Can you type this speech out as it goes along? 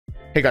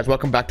Hey guys,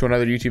 welcome back to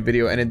another YouTube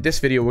video, and in this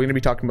video we're going to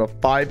be talking about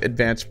 5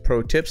 advanced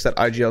pro tips that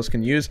IGLs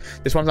can use.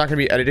 This one's not going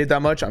to be edited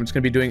that much. I'm just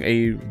going to be doing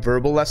a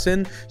verbal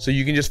lesson, so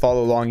you can just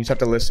follow along. You just have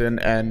to listen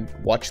and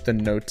watch the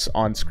notes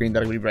on screen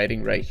that I'll be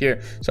writing right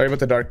here. Sorry about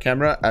the dark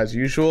camera, as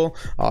usual.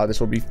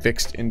 This will be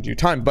fixed in due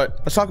time, but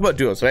let's talk about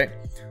duos, right?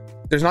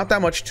 There's not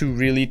that much to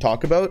really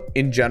talk about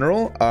in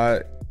general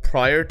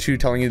prior to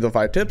telling you the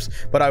 5 tips,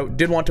 but I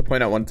did want to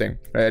point out one thing,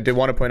 right? I did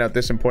want to point out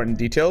this important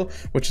detail,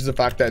 which is the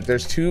fact that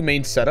there's 2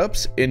 main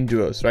setups in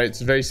duos, right? It's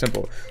very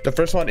simple. The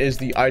first one is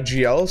the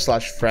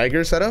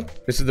IGL/fragger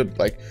setup. This is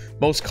the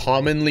most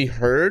commonly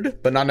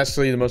heard, but not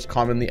necessarily the most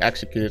commonly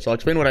executed. So I'll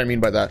explain what I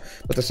mean by that.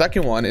 But the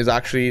second one is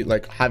actually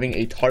having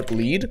a tarp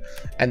lead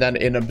and then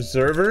an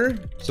observer,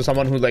 so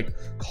someone who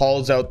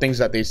calls out things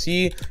that they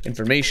see,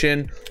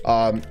 information,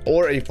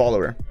 or a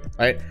follower,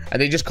 right?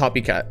 And they just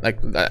copycat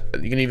that.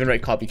 You can even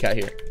write copycat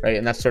here, right?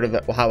 And that's sort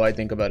of how I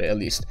think about it, at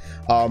least.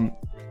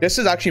 This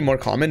is actually more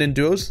common in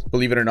duos,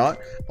 believe it or not,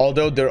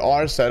 although there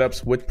are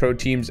setups with pro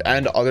teams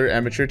and other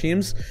amateur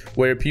teams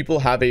where people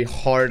have a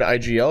hard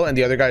IGL and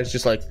the other guy is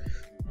just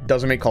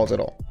doesn't make calls at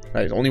all,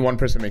 right? Only one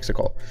person makes a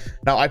call.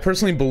 Now, I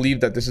personally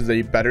believe that this is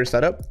a better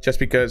setup, just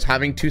because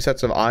having 2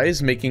 sets of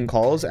eyes making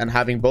calls and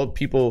having both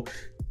people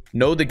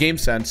know the game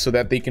sense so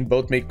that they can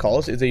both make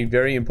calls is a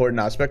very important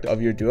aspect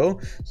of your duo.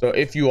 So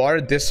if you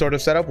are this sort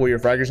of setup where your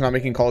fragger's not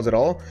making calls at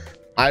all,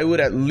 I would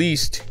at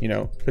least,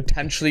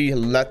 potentially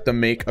let them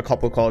make a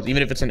couple calls,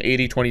 even if it's an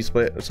 80-20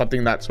 split or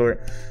something that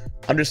sort.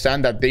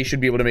 Understand that they should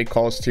be able to make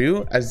calls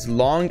too, as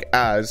long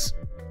as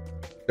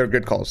they're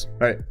good calls,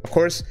 right? Of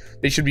course,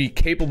 they should be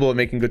capable of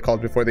making good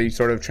calls before they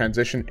sort of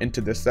transition into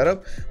this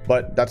setup,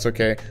 but that's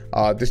okay.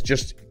 This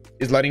just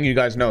is letting you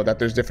guys know that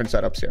there's different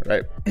setups here,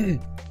 right?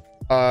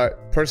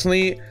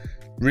 Personally,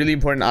 really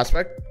important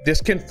aspect, this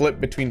can flip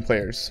between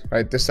players,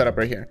 right? This setup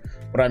right here.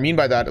 What I mean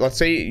by that, let's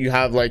say you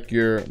have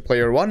your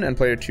player 1 and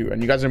player 2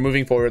 and you guys are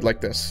moving forward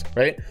like this,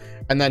 right?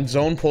 And then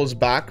zone pulls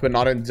back, but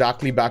not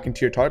exactly back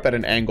into your tarp at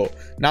an angle.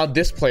 Now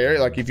this player,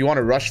 if you want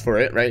to rush for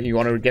it, right, you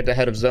want to get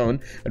ahead of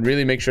zone and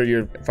really make sure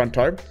you're front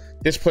tarp,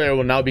 this player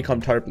will now become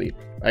tarp lead,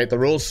 right? The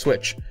roles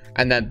switch,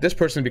 and then this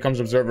person becomes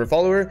observer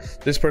follower.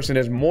 This person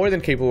is more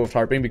than capable of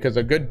tarping, because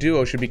a good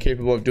duo should be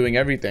capable of doing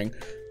everything.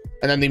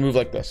 And then they move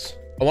like this.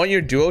 I want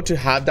your duo to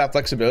have that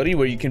flexibility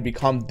where you can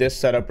become this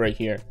setup right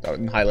here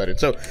and highlighted.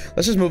 So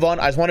let's just move on.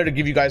 I just wanted to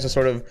give you guys a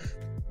sort of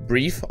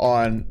brief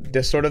on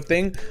this sort of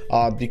thing,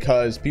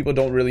 because people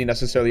don't really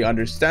necessarily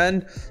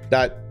understand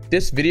that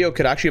this video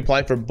could actually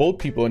apply for both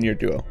people in your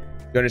duo.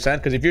 You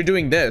understand? Because if you're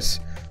doing this,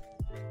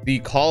 the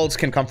calls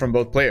can come from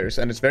both players,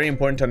 and it's very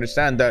important to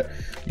understand that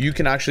you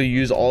can actually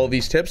use all of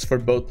these tips for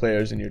both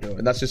players in your duo.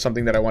 And that's just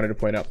something that I wanted to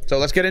point out. So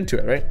let's get into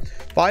it, right?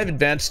 5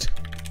 advanced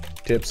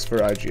tips for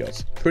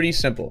IGLs. Pretty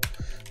simple.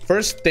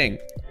 First thing,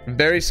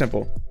 very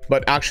simple,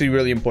 but actually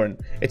really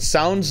important. It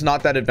sounds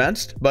not that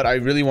advanced, but I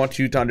really want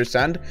you to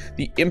understand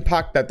the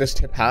impact that this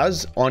tip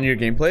has on your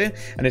gameplay.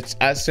 And it's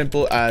as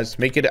simple as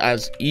make it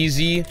as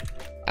easy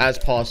as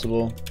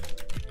possible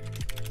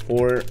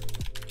for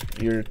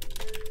your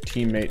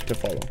teammate to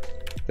follow.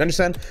 You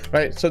understand,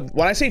 right? So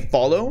when I say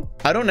follow,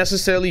 I don't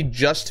necessarily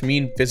just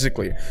mean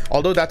physically,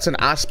 although that's an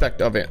aspect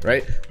of it,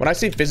 right? When I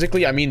say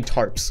physically, I mean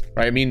tarps,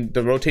 right? I mean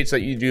the rotates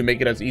that you do, make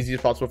it as easy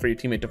as possible for your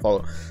teammate to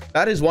follow.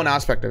 That is one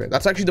aspect of it.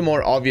 That's actually the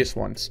more obvious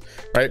ones,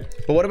 right?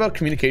 But what about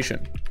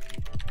communication?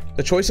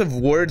 The choice of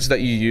words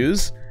that you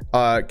use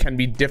can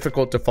be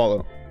difficult to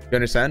follow. You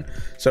understand?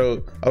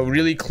 So a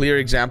really clear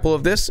example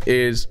of this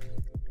is,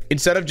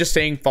 instead of just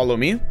saying follow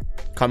me,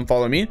 come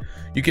follow me,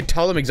 you could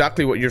tell them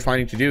exactly what you're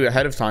planning to do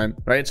ahead of time,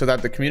 right? So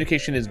that the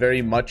communication is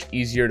very much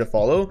easier to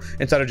follow,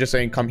 instead of just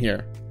saying come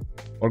here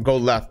or go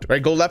left,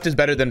 right? Go left is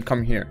better than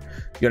come here.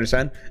 You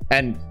understand?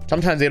 And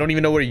sometimes they don't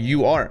even know where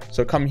you are,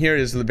 so come here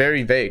is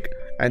very vague.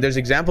 And there's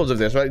examples of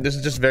this, right? This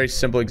is just very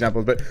simple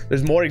examples, but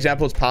there's more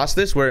examples past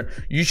this where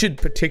you should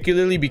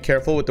particularly be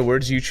careful with the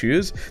words you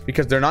choose,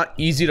 because they're not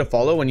easy to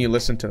follow when you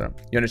listen to them.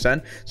 You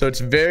understand? So it's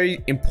very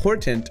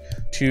important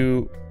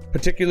to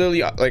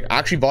particularly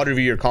actually VOD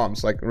review your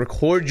comms,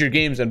 record your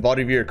games and VOD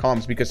review your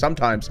comms, because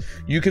sometimes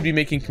you could be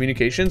making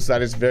communications that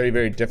is very,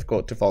 very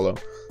difficult to follow,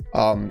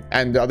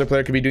 and the other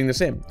player could be doing the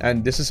same.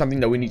 And this is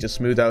something that we need to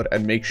smooth out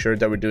and make sure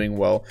that we're doing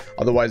well.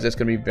 Otherwise, it's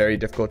going to be very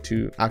difficult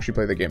to actually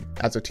play the game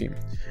as a team.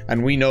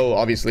 And we know,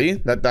 obviously,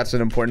 that that's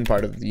an important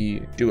part of the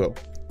duo,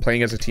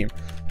 playing as a team.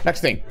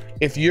 Next thing,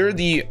 if you're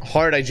the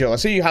hard IGL,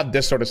 let's say you have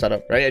this sort of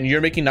setup, right, and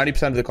you're making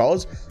 90% of the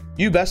calls,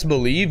 you best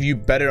believe you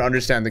better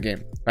understand the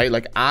game,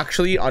 right?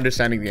 Actually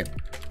understanding the game,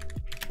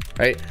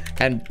 right?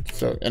 And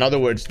so in other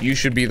words, you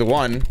should be the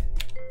one,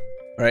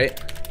 right,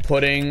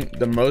 putting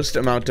the most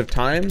amount of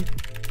time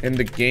in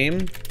the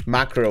game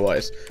macro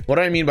wise. What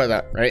do I mean by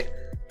that, right?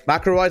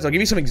 Macro wise, I'll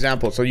give you some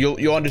examples so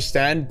you'll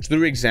understand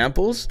through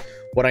examples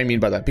what I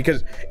mean by that.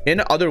 Because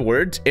in other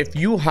words, if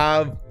you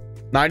have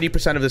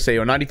 90% of the say,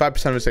 or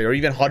 95% of the say, or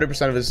even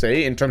 100% of the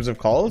say in terms of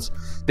calls,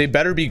 they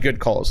better be good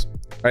calls,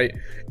 right?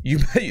 You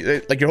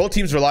like your whole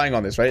team's relying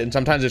on this, right? And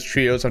sometimes it's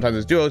trios, sometimes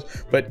it's duos,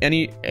 but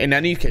in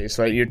any case,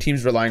 right, your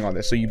team's relying on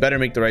this, so you better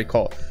make the right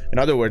call. In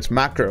other words,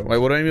 macro. Like,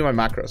 what do I mean by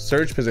macro?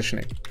 Surge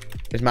positioning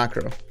is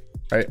macro,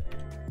 right?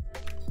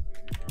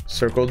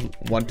 Circled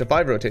 1 to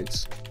 5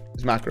 rotates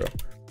is macro,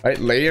 right?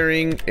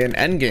 Layering in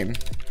endgame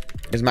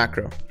is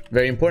macro.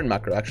 Very important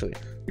macro, actually,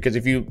 because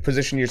if you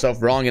position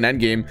yourself wrong in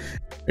endgame,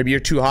 maybe you're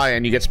too high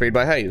and you get sprayed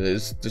by hay.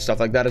 There's stuff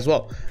like that as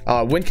well.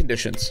 Wind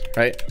conditions,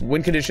 right?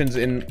 Wind conditions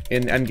in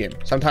endgame.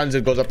 Sometimes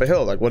it goes up a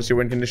hill. Like, what's your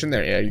wind condition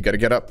there? Yeah, you got to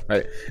get up,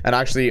 right? And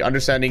actually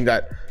understanding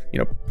that, you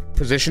know,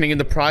 positioning in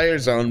the prior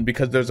zone,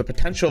 because there's a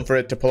potential for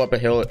it to pull up a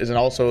hill, is an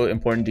also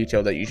important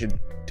detail that you should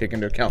take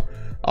into account.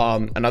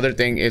 Another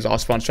thing is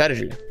off-spawn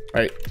strategy,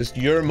 right? Just,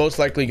 you're most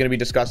likely going to be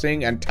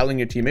discussing and telling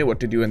your teammate what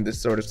to do in this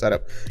sort of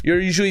setup. You're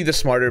usually the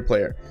smarter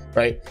player,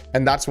 right?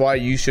 And that's why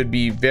you should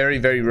be very,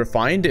 very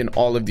refined in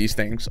all of these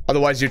things.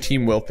 Otherwise, your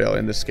team will fail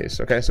in this case,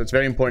 okay? So it's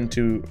very important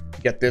to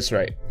get this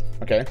right,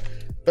 okay?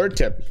 Third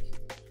tip,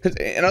 because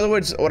in other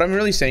words, what I'm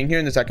really saying here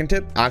in the second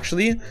tip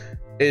actually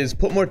is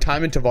put more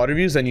time into VOD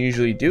reviews than you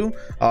usually do.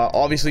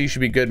 Obviously, you should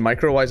be good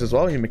micro-wise as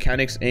well. Your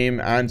mechanics, aim,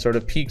 and sort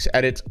of peaks,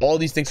 edits, all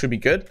these things should be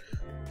good,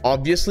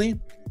 obviously.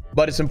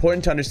 But it's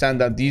important to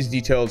understand that these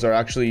details are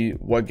actually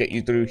what get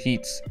you through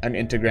heats and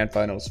into grand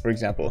finals, for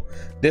example.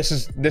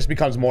 This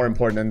becomes more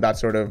important in that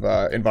sort of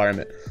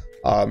environment.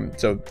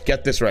 So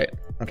get this right,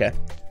 okay?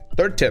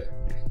 Third tip,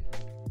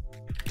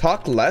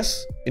 talk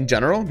less in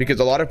general,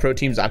 because a lot of pro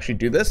teams actually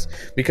do this,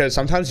 because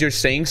sometimes you're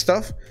saying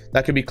stuff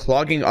that could be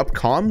clogging up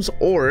comms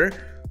or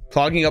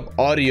clogging up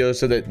audio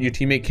so that your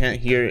teammate can't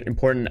hear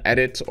important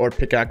edits or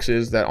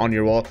pickaxes that on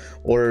your wall,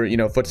 or, you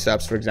know,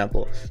 footsteps, for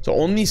example. So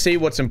only say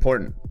what's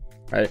important,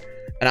 right?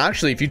 And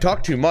actually, if you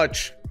talk too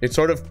much, it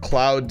sort of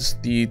clouds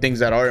the things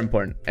that are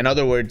important. In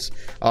other words,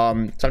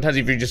 sometimes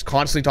if you're just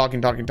constantly talking,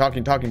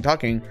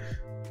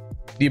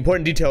 the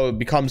important detail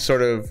becomes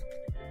sort of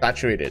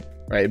saturated,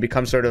 right? It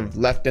becomes sort of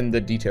left in the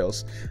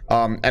details.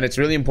 And it's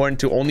really important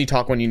to only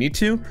talk when you need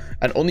to,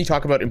 and only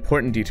talk about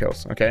important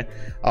details, okay?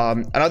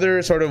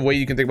 Another sort of way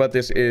you can think about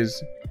this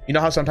is, you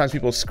know how sometimes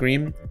people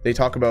scream? They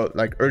talk about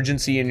like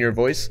urgency in your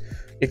voice.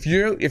 If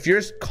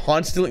you're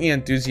constantly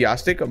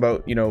enthusiastic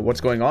about, you know, what's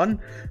going on,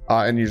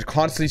 and you're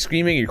constantly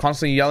screaming, you're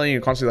constantly yelling,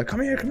 you're constantly like,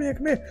 come here,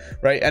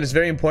 right? And it's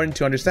very important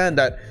to understand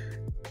that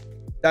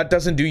that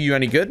doesn't do you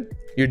any good.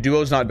 Your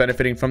duo's not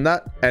benefiting from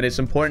that, and it's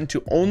important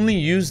to only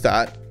use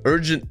that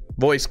urgent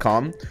voice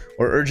comm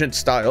or urgent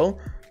style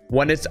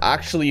when it's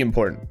actually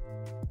important.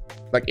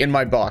 Like in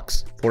my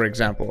box, for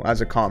example, as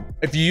a comm.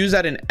 If you use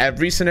that in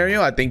every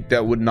scenario, I think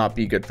that would not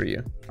be good for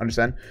you.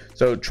 Understand?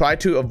 So try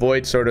to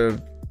avoid sort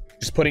of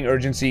just putting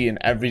urgency in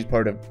every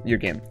part of your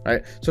game,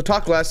 right? So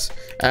talk less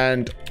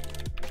and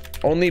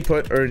only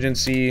put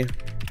urgency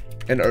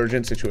in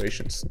urgent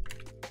situations,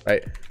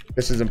 right?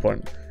 This is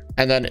important.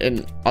 And then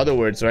in other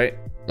words, right,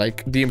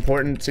 like the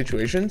important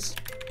situations,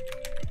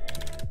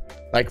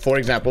 like for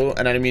example,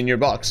 an enemy in your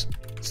box,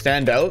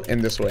 stand out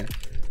in this way,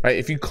 right?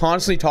 If you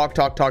constantly talk,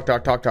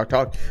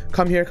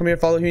 come here,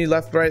 follow me,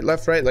 left, right,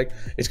 like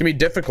it's gonna be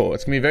difficult.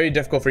 It's gonna be very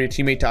difficult for your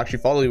teammate to actually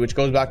follow you, which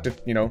goes back to,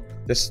 you know,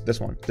 this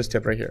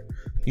tip right here.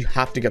 You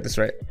have to get this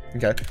right,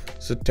 okay?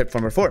 So tip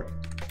number 4.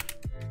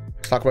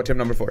 Let's talk about tip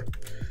number 4.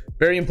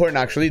 Very important,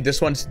 actually.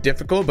 This one's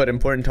difficult but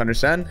important to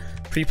understand.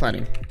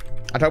 Pre-planning.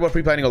 I talk about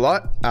pre-planning a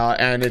lot,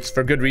 and it's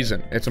for good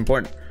reason. It's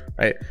important,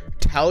 right?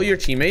 Tell your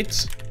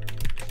teammates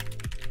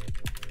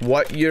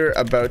what you're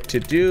about to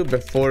do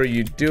before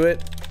you do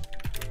it.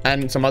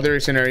 And some other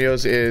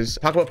scenarios is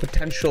talk about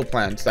potential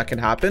plans that can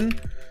happen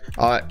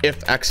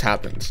if X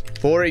happens.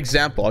 For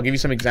example, I'll give you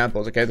some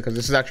examples, okay? Because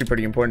this is actually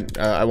pretty important.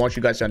 I want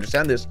you guys to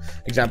understand this.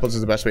 Examples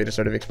is the best way to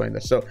sort of explain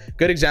this. So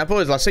good example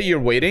is, let's say you're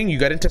waiting, you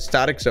get into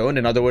static zone.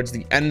 In other words,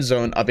 the end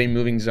zone of a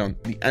moving zone,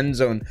 the end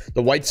zone,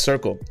 the white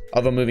circle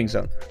of a moving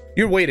zone.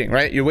 You're waiting,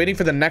 right? You're waiting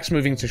for the next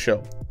moving to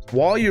show.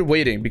 While you're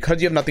waiting,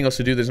 because you have nothing else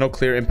to do, there's no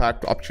clear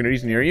impact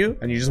opportunities near you,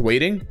 and you're just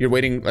waiting. You're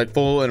waiting like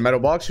full in a metal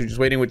box. You're just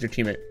waiting with your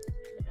teammate.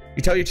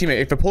 You tell your teammate,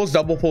 if it pulls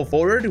double pull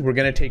forward, we're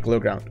going to take low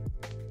ground.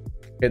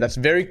 Okay, that's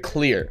very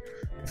clear.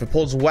 If it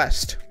pulls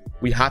west,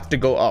 we have to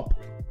go up,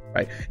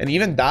 right? And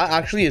even that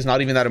actually is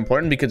not even that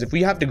important, because if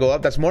we have to go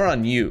up, that's more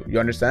on you. You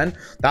understand?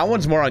 That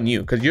one's more on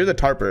you, because you're the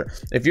tarper.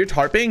 If you're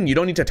tarping, you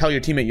don't need to tell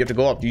your teammate you have to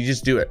go up. You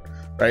just do it,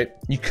 right?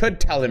 You could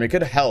tell him, it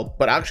could help,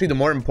 but actually the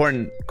more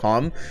important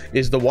comm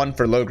is the one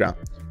for low ground.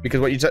 Because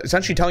what you're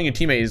essentially telling your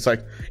teammate is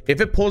like,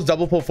 if it pulls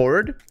double pull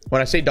forward,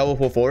 when I say double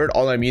pull forward,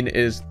 all I mean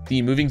is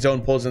the moving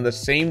zone pulls in the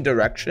same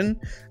direction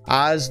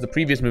as the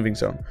previous moving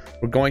zone.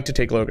 We're going to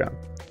take low ground,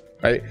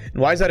 right?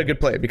 And why is that a good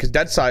play? Because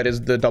dead side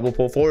is the double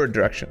pull forward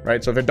direction,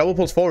 right? So if it double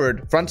pulls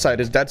forward, front side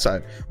is dead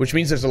side, which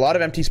means there's a lot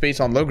of empty space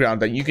on low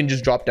ground that you can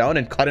just drop down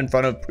and cut in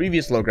front of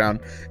previous low ground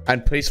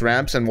and place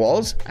ramps and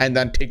walls and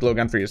then take low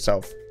ground for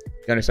yourself.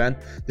 You understand?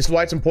 This is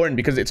why it's important,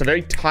 because it's a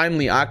very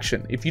timely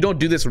action. If you don't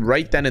do this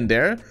right then and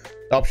there,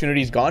 the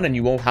opportunity is gone and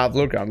you won't have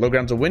low ground. Low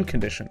ground's a win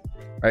condition,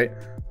 right?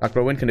 Talked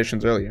about win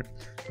conditions earlier.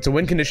 It's a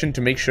win condition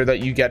to make sure that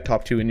you get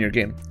top 2 in your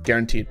game,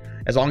 guaranteed,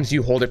 as long as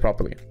you hold it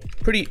properly.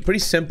 Pretty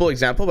simple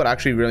example, but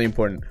actually really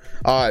important.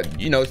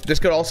 You know, this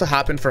could also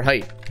happen for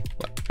height,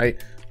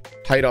 right?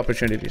 Height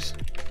opportunities.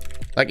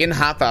 Like in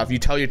half-half, you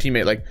tell your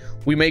teammate, like,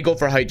 we may go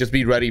for height, just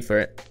be ready for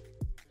it,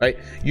 right?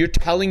 You're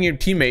telling your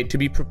teammate to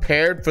be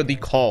prepared for the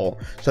call,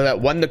 so that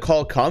when the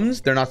call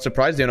comes, they're not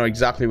surprised, they know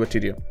exactly what to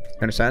do.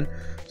 Understand?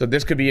 So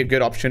this could be a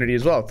good opportunity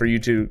as well for you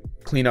to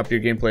clean up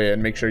your gameplay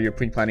and make sure you're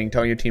pre-planning,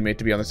 telling your teammate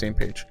to be on the same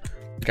page.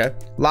 Okay,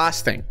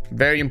 last thing,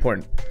 very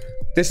important.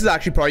 This is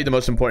actually probably the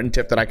most important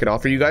tip that I could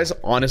offer you guys,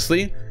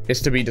 honestly, is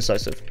to be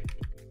decisive.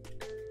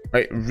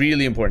 Right?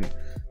 Really important.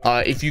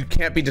 If you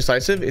can't be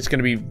decisive, it's going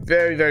to be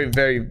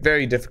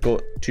very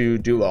difficult to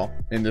do well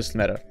in this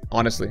meta,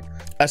 honestly.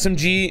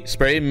 SMG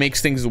spray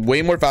makes things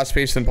way more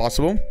fast-paced than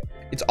possible.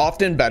 It's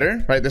often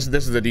better, right? This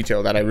is the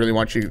detail that I really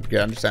want you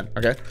to understand,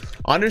 okay?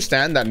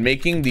 Understand that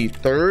making the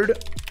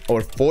 3rd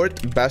or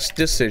 4th best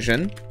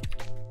decision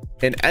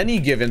in any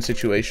given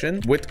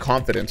situation with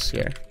confidence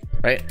here,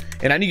 right?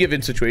 In any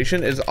given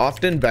situation is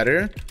often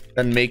better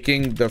than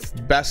making the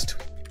best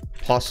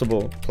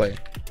possible play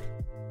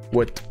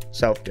with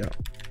self-doubt.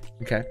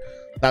 Okay,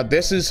 now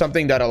this is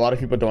something that a lot of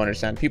people don't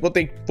understand. People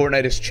think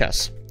Fortnite is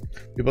chess.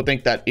 People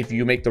think that if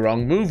you make the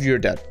wrong move, you're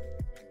dead.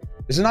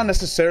 This is not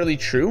necessarily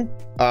true.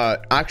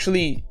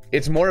 Actually,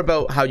 it's more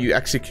about how you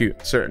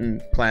execute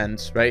certain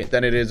plans, right,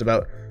 than it is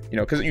about, you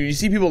know, because you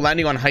see people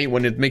landing on height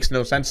when it makes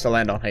no sense to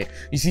land on height.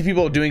 You see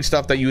people doing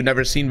stuff that you've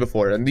never seen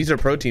before, and these are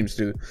pro teams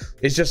too.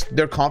 It's just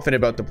they're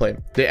confident about the play,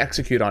 they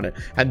execute on it,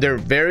 and they're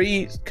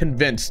very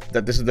convinced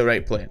that this is the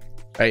right play.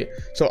 Right,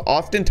 so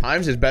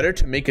oftentimes it's better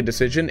to make a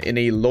decision in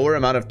a lower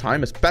amount of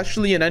time,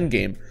 especially in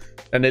endgame,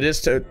 than it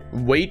is to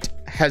wait,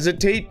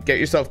 hesitate, get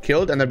yourself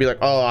killed, and then be like,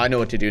 oh, I know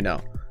what to do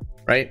now.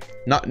 Right?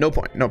 No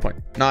point,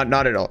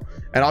 not at all.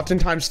 And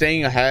oftentimes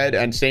staying ahead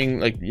and staying,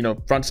 like, you know,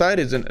 front side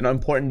is an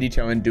important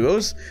detail in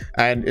duos,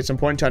 and it's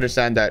important to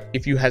understand that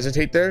if you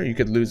hesitate there, you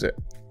could lose it.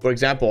 For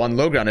example, on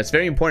low ground, it's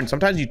very important.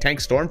 Sometimes you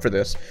tank storm for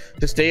this,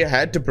 to stay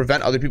ahead, to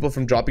prevent other people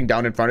from dropping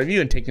down in front of you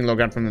and taking low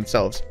ground from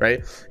themselves,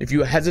 right? If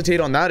you hesitate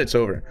on that, it's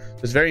over. So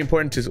it's very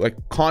important to, like,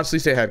 constantly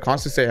stay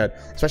ahead,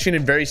 especially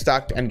in a very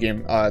stacked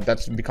endgame.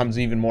 That becomes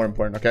even more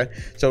important, okay?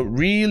 So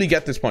really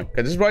get this point,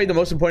 because this is probably the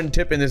most important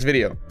tip in this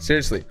video.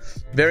 Seriously,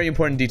 very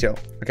important detail,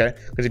 okay?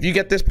 Because if you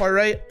get this part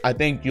right, I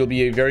think you'll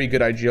be a very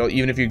good IGL,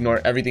 even if you ignore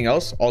everything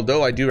else,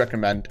 although I do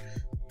recommend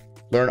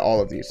learn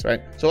all of these,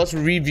 right? So let's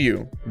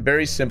review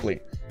very simply.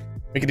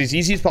 Make it as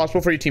easy as possible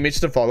for your teammates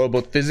to follow,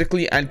 both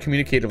physically and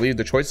communicatively,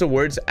 the choice of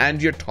words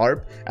and your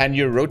tarp and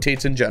your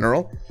rotates in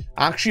general.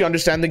 Actually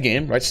understand the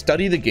game, right?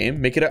 Study the game,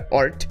 make it an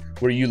art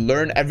where you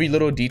learn every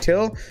little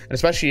detail, and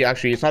especially,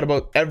 actually, it's not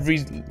about every,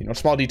 you know,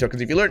 small detail,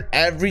 because if you learn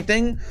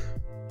everything,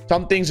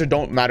 some things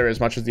don't matter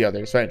as much as the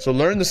others, right? So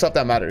learn the stuff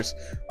that matters.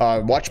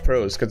 Watch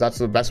pros, because that's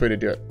the best way to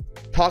do it.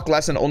 Talk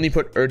less and only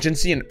put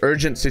urgency in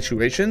urgent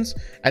situations,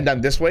 and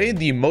then this way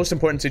the most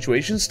important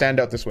situations stand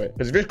out this way.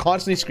 Because if you're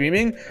constantly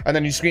screaming and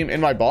then you scream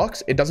in my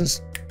box, it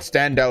doesn't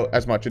stand out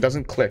as much, it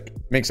doesn't click.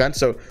 Make sense?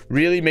 So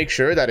really make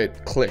sure that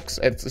it clicks,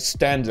 it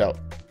stands out.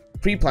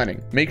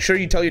 Pre-planning, make sure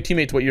you tell your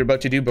teammates what you're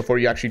about to do before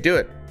you actually do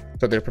it,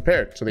 so they're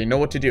prepared, so they know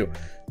what to do.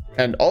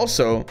 And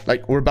also,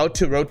 like, we're about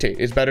to rotate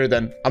is better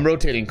than I'm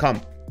rotating,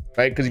 come.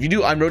 Right? Because if you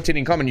do I'm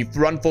rotating, come, and you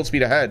run full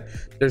speed ahead,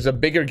 there's a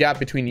bigger gap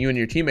between you and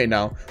your teammate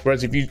now.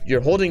 Whereas if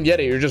you're holding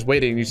Yeti, you're just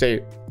waiting, and you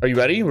say, are you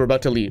ready? We're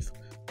about to leave.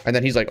 And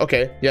then he's like,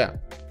 okay, yeah.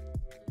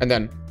 And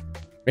then,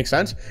 make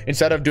sense?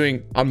 Instead of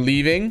doing I'm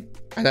leaving,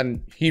 and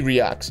then he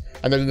reacts,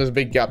 and then there's a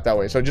big gap that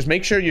way. So just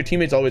make sure your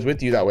teammate's always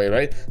with you that way,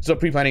 right? This is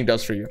what pre-planning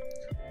does for you.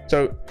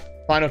 So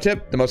final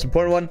tip, the most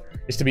important one,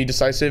 is to be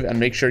decisive and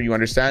make sure you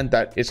understand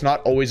that it's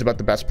not always about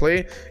the best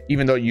play.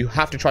 Even though you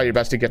have to try your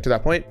best to get to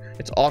that point,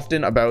 it's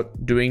often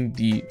about doing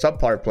the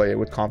subpar play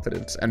with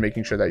confidence and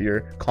making sure that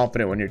you're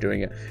confident when you're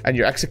doing it. And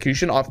your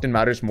execution often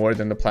matters more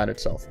than the plan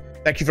itself.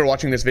 Thank you for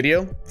watching this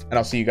video, and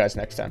I'll see you guys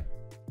next time.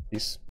 Peace.